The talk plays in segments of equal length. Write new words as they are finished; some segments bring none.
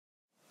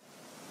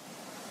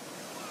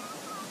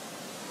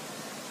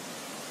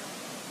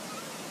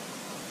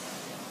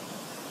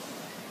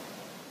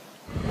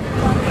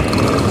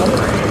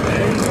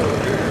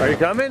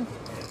coming?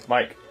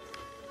 Mike.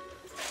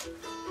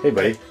 Hey,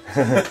 buddy.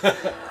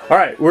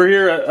 Alright, we're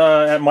here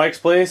at Mike's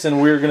place,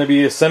 and we're going to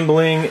be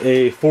assembling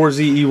a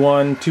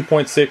 4ZE1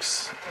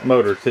 2.6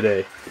 motor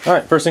today.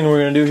 Alright, first thing we're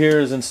going to do here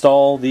is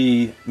install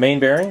the main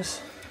bearings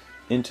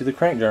into the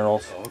crank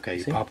journals. Oh, okay,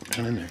 you pop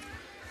them in there.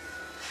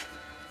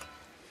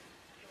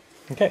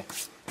 Okay,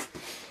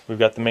 we've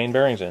got the main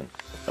bearings in.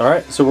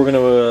 Alright, so we're going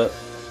to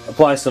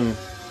apply some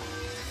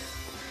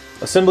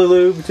assembly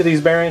lube to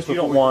these bearings. You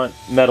don't want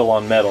metal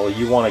on metal,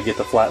 you want to get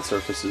the flat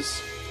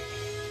surfaces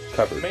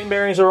covered. The main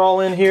bearings are all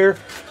in here.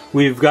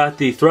 We've got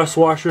the thrust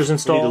washers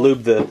installed. We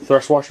need to lube the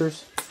thrust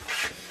washers.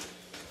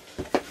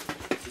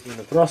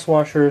 The thrust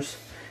washers,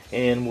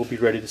 and we'll be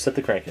ready to set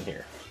the crank in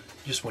here.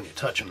 Just when you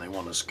touch them, they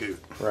want to scoot.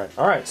 Right.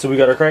 Alright, so we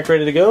got our crank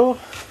ready to go.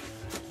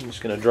 I'm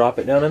just going to drop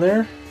it down in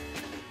there.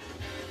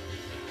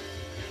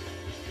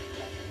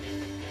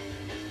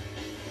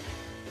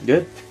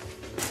 Good.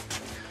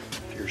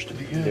 Appears to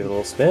be good. Give it a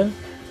little spin.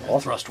 All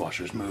thrust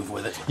washers move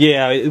with it.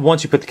 Yeah,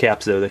 once you put the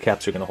caps though, the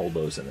caps are going to hold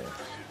those in there.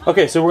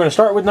 Okay, so we're going to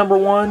start with number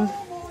 1,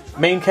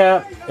 main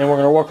cap, and we're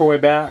going to work our way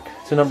back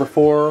to number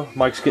 4.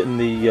 Mike's getting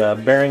the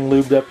bearing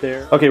lubed up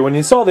there. Okay, when you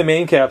install the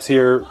main caps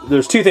here,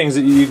 there's 2 things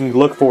that you can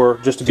look for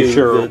just to be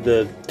sure.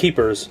 The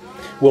keepers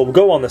will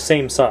go on the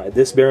same side.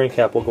 This bearing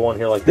cap will go on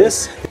here like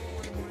this.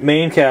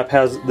 Main cap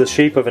has the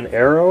shape of an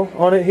arrow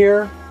on it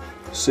here.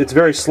 So it's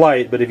very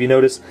slight, but if you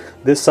notice,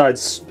 this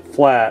side's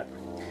flat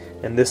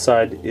and this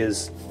side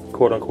is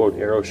quote-unquote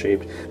arrow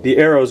shaped. The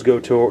arrows go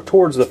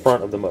towards the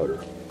front of the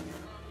motor.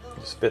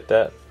 Just fit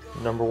that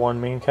number 1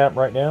 main cap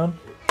right down.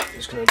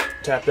 Just going to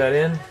tap that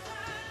in.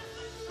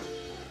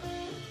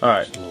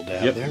 Alright, a little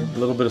dab there. A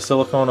little bit of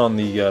silicone on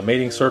the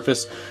mating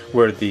surface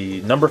where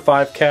the number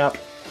 5 cap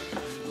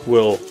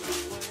will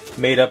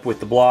mate up with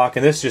the block,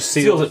 and this just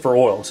seals it for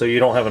oil, so you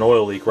don't have an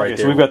oil leak right there.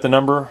 So we've got the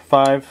number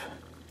 5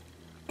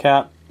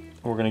 cap.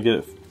 We're going to get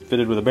it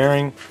fitted with a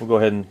bearing. We'll go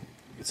ahead and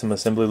get some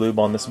assembly lube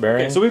on this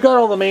bearing. Okay, so we've got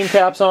all the main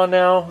caps on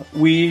now.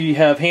 We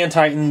have hand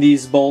tightened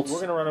these bolts. We're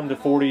going to run them to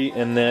 40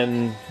 and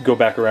then go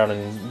back around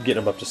and get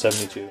them up to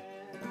 72.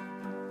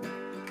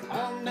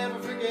 I'll never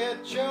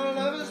forget your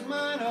love is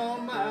mine, oh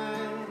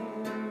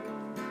mine.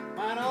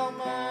 Mine, oh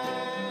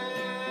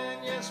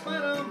mine. Yes,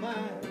 mine, oh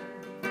mine.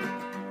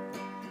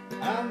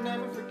 I'll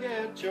never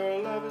forget your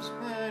love is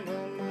mine,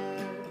 oh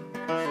mine.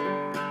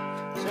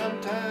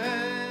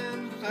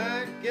 Sometimes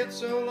I get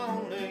so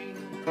lonely.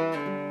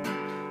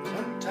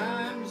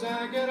 Sometimes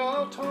I get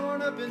all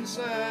torn up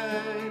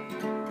inside.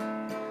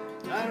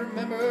 I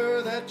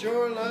remember that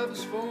your love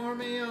is for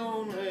me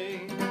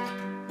only.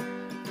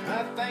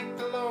 I thank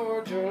the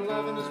Lord your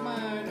loving is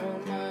mine, oh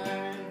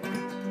mine.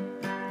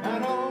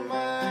 Mine, oh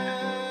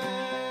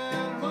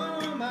mine,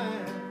 mine, oh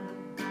mine.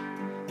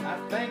 I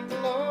thank the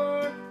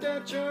Lord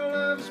that your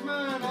love is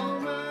mine, oh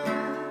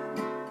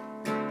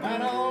mine.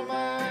 Mine, oh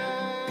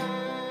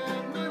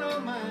mine, mine, oh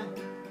mine.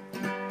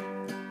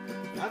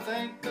 I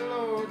thank the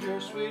Lord your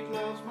sweet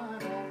love's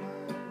mine, oh mine.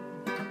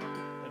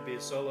 There'd be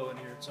a solo in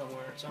here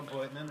somewhere at some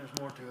point, and then there's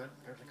more to it.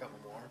 There's a couple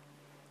more.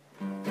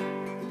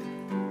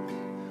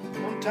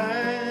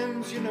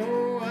 Sometimes, you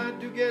know, I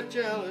do get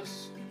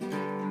jealous.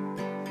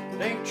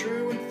 It ain't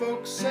true when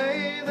folks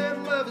say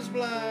that love is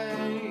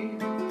blind.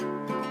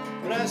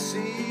 But I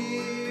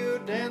see you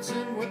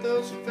dancing with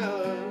those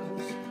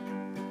fellas,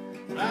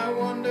 and I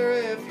wonder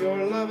if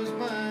your love is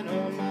mine,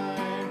 oh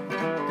mine.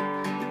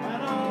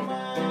 Mine, oh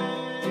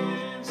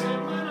mine, say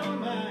mine, oh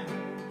mine.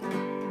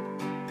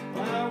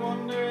 I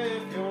wonder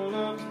if your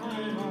love's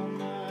mine, oh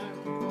mine.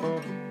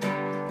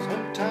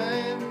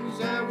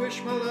 Sometimes I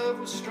wish my love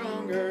was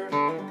stronger, a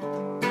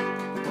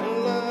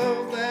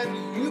love that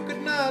you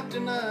could not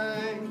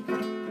deny.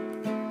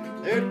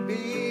 There'd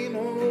be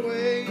no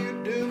way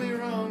you'd do me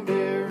wrong,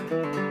 dear.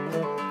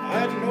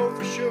 I'd know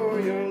for sure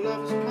your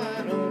love is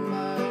mine, oh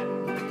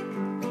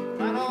mine.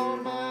 Mine, oh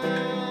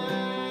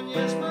mine,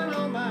 yes, mine,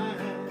 oh mine.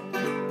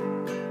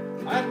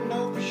 I'd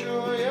know for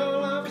sure your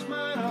love is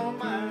mine, oh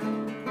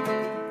mine.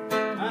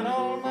 Mine,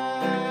 oh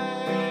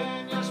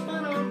mine, yes,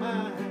 mine, oh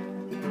mine.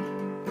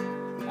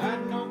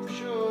 I'd know for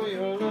sure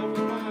your love is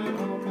mine,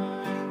 oh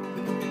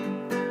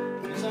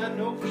mine. Yes, I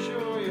know for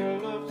sure your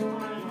love is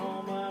mine,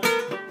 oh mine.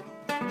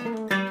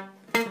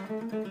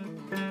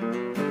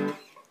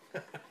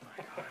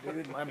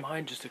 Dude, my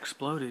mind just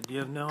exploded. You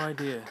have no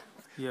idea.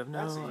 You have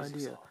no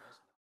idea.